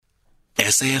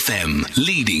SAFM,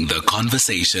 leading the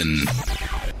conversation.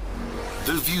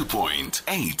 The Viewpoint,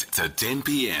 8 to 10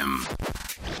 p.m.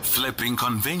 Flipping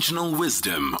conventional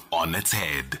wisdom on its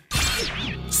head.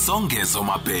 Songezo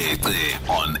Mapete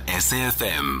on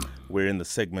SAFM. We're in the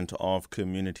segment of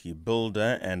Community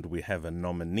Builder, and we have a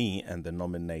nominee, and the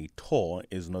nominator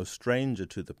is no stranger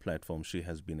to the platform. She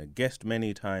has been a guest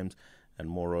many times, and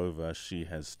moreover, she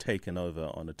has taken over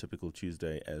on a typical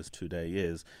Tuesday as today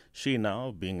is. She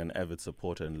now, being an avid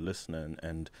supporter and listener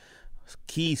and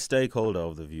key stakeholder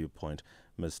of the Viewpoint,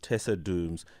 Ms. Tessa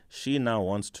Dooms, she now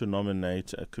wants to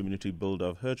nominate a community builder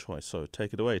of her choice. So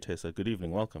take it away, Tessa. Good evening.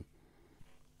 Welcome.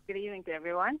 Good evening to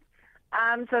everyone.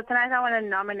 So tonight I want to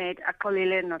nominate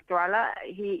Akolile Notwala.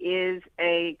 He is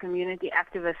a community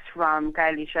activist from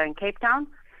Khayelitsha in Cape Town.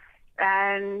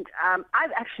 And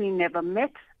I've actually never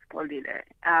met Akolile.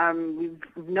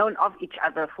 We've known of each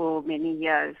other for many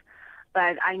years,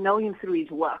 but I know him through his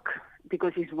work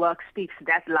because his work speaks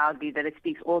that loudly that it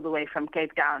speaks all the way from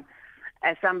Cape Town.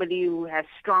 As somebody who has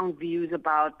strong views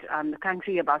about the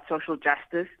country, about social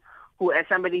justice, who, as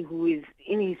somebody who is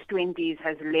in his 20s,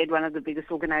 has led one of the biggest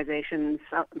organizations,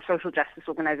 social justice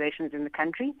organizations in the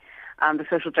country, the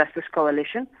Social Justice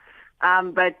Coalition.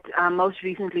 But most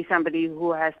recently, somebody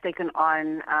who has taken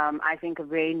on, I think, a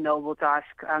very noble task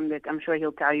that I'm sure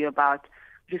he'll tell you about,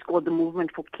 which is called the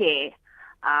Movement for Care,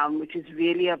 which is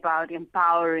really about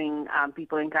empowering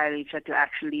people in Khayelitsha to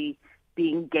actually be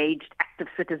engaged, active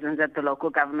citizens at the local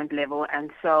government level.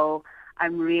 And so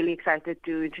I'm really excited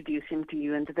to introduce him to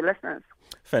you and to the listeners.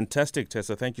 Fantastic,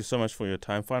 Tessa. Thank you so much for your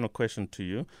time. Final question to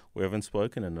you. We haven't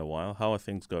spoken in a while. How are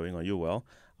things going? Are you well?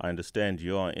 I understand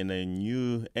you are in a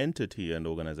new entity and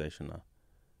organization now.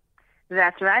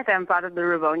 That's right. I'm part of the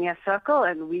Rivonia Circle,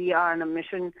 and we are on a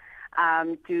mission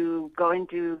to go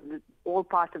into all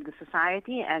parts of the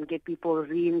society and get people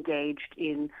re-engaged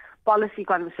in policy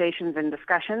conversations and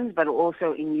discussions, but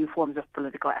also in new forms of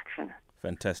political action.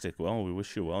 Fantastic. Well, we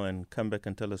wish you well, and come back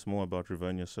and tell us more about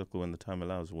Rivonia Circle when the time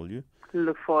allows, will you?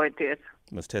 Look forward to it.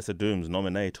 Ms. Tessa Dooms,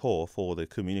 nominator for the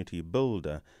Community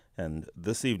Builder. And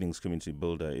this evening's Community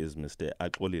Builder is Mr.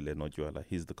 Akolile Notwala.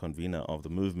 He's the convener of the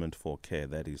Movement for Care,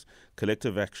 that is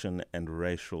collective action and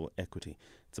racial equity.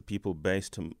 It's a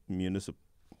people-based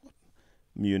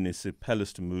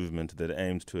municipalist movement that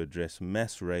aims to address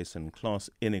mass race and class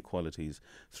inequalities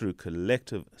through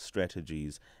collective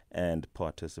strategies and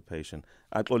participation.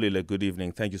 Akolile, good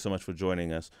evening. Thank you so much for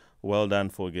joining us. Well done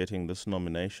for getting this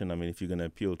nomination. I mean, if you're going to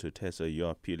appeal to Tessa,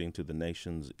 you're appealing to the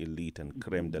nation's elite and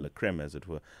creme de la creme, as it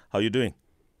were. How are you doing?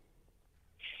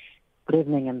 Good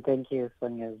evening, and thank you,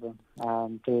 Sonia.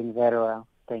 Doing very well.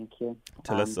 Thank you.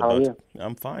 Tell us about... How are you?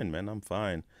 I'm fine, man. I'm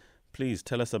fine. Please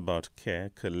tell us about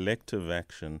care, collective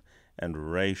action,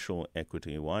 and racial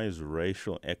equity. Why is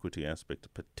racial equity aspect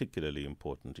particularly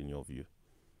important in your view?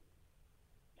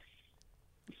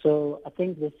 So I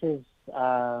think this is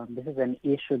an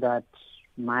issue that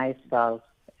myself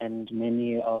and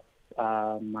many of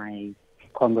my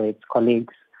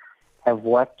colleagues have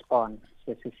worked on,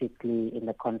 specifically in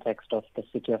the context of the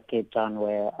city of Cape Town,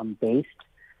 where I'm based.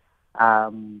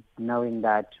 Knowing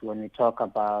that when we talk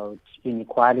about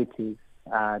inequalities,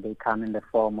 they come in the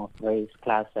form of race,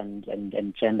 class,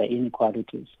 and gender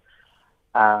inequalities.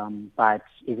 But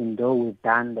even though we've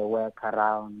done the work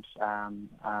around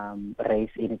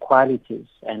race inequalities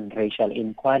and racial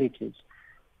inequalities,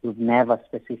 we've never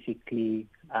specifically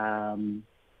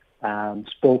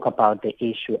spoke about the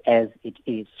issue as it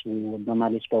is. We would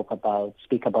normally speak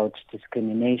about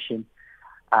discrimination,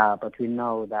 but we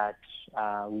know that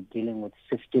we're dealing with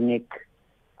systemic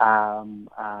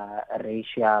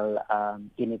racial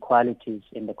inequalities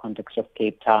in the context of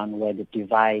Cape Town, where the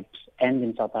divide, and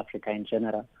in South Africa in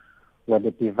general, where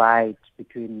the divide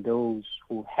between those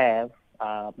who have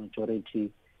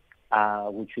majority,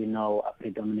 which we know are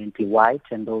predominantly white,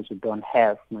 and those who don't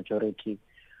have majority,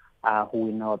 who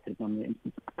we know are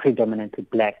predominantly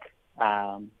black,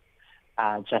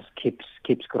 just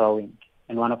keeps growing.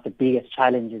 And one of the biggest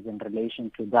challenges in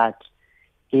relation to that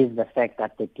is the fact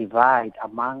that the divide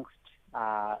amongst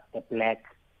the black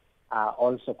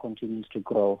also continues to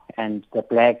grow, and the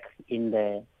black in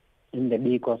the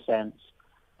bigger sense,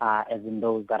 as in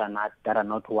those that are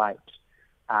not white,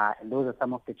 and those are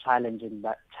some of the challenges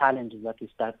that we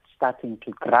starting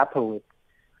to grapple with,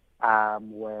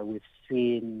 where we've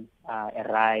seen a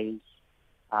rise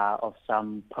of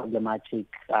some problematic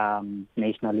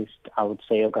nationalist, I would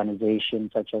say,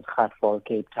 organizations such as Heart for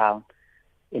Cape Town.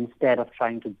 Instead of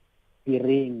trying to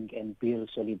bring and build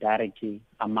solidarity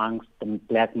amongst the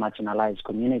black marginalized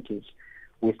communities,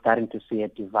 we're starting to see a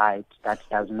divide that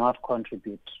does not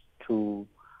contribute to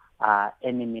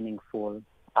any meaningful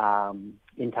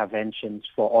interventions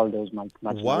for all those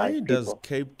marginalized Why people. does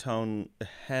Cape Town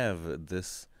have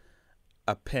this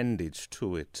appendage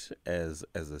to it as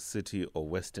a city, or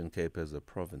Western Cape as a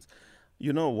province?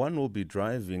 You know, one will be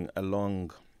driving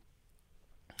along,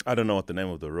 I don't know what the name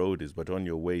of the road is, but on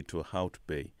your way to Hout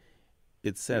Bay,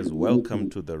 it says, "Welcome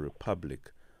to the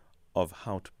Republic of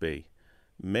Hout Bay."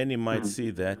 Many might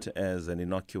see that as an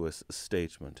innocuous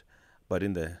statement, but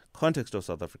in the context of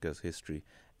South Africa's history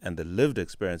and the lived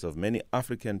experience of many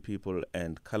African people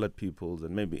and colored peoples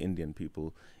and maybe Indian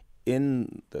people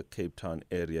in the Cape Town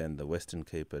area and the Western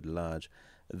Cape at large,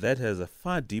 that has a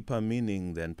far deeper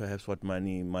meaning than perhaps what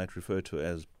many might refer to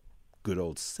as good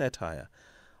old satire.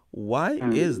 Why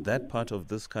is that part of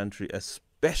this country,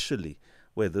 especially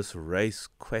where this race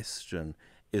question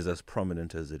is as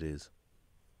prominent as it is?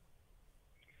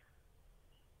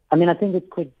 I mean, I think it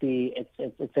could be.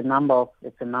 It's a number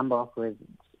of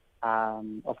reasons.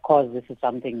 Of course, this is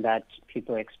something that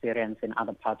people experience in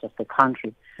other parts of the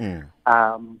country.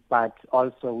 But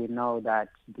also we know that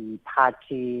the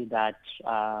party that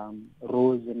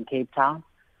rules in Cape Town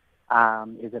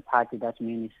is a party that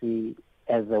many see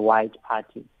as a white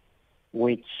party,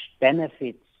 which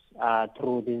benefits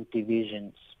through these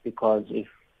divisions, because if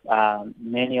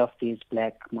many of these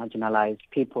black marginalized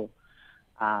people,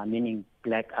 meaning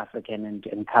black African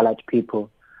and colored people,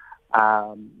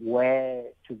 were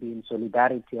to be in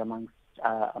solidarity amongst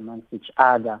each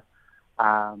other,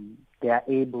 they are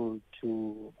able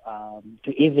to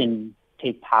even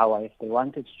take power if they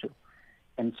wanted to.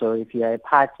 And so if you are a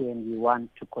party and you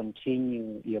want to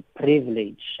continue your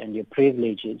privilege and your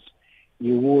privileges,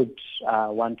 you would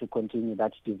want to continue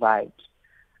that divide.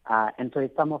 And so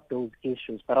it's some of those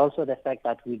issues, but also the fact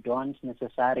that we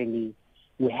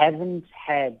haven't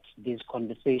had these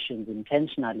conversations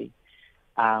intentionally,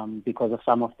 because of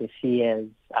some of the fears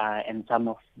and some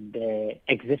of the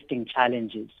existing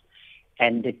challenges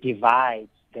and the divides,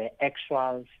 the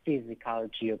actual physical,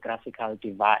 geographical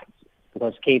divides.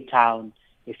 Because Cape Town,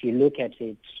 if you look at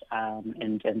it,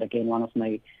 and again, one of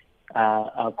my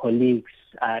colleagues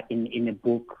in a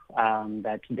book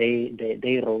that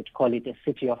they wrote, call it a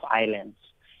city of islands.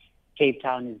 Cape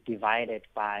Town is divided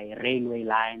by railway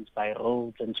lines, by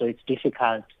roads, and so it's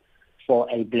difficult for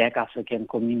a black African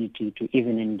community to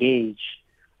even engage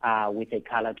with a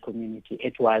colored community.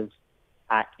 It was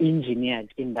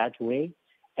engineered in that way,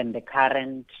 and the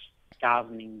current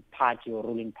governing party or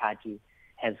ruling party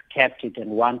has kept it and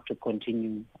want to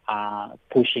continue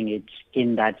pushing it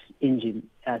in that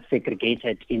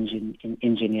segregated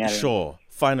engineering. Sure.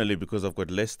 Finally, because I've got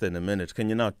less than a minute, can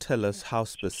you now tell us how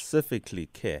specifically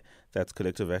CARE, that's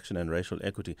Collective Action and Racial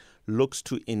Equity, looks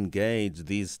to engage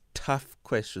these tough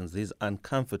questions, these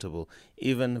uncomfortable,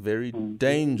 even very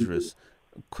dangerous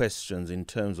questions in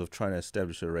terms of trying to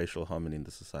establish a racial harmony in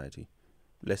the society?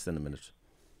 Less than a minute.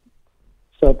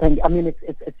 So,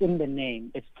 it's in the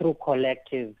name. It's through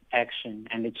collective action,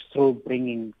 and it's through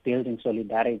building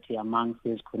solidarity amongst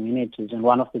these communities. And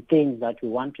one of the things that we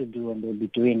want to do, and we'll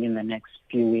be doing in the next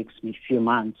few weeks, few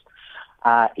months,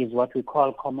 is what we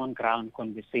call common ground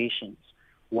conversations,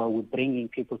 where we're bringing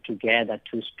people together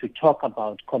to talk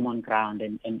about common ground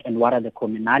and what are the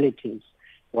commonalities,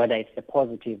 whether it's the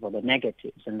positive or the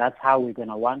negatives. And that's how we're going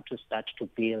to want to start to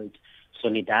build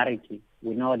solidarity.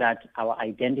 We know that our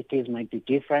identities might be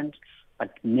different,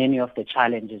 but many of the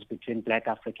challenges between black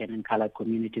African and colored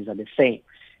communities are the same.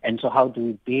 And so how do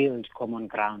we build common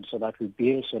ground so that we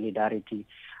build solidarity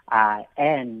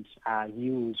and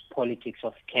use politics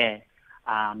of care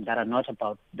that are not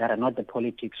the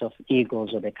politics of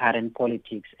egos or the current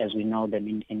politics as we know them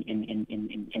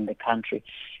in the country.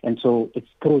 And so it's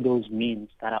through those means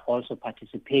that are also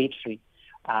participatory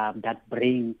that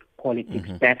bring politics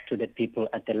back to the people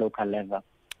at the local level.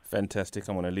 Fantastic.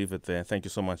 I'm going to leave it there. Thank you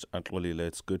so much, Atwolile.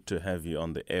 It's good to have you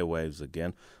on the airwaves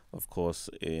again. Of course,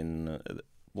 2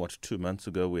 months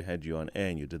ago we had you on air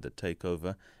and you did the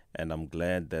takeover, and I'm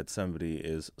glad that somebody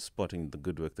is spotting the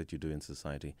good work that you do in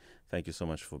society. Thank you so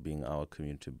much for being our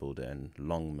community builder, and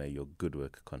long may your good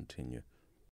work continue.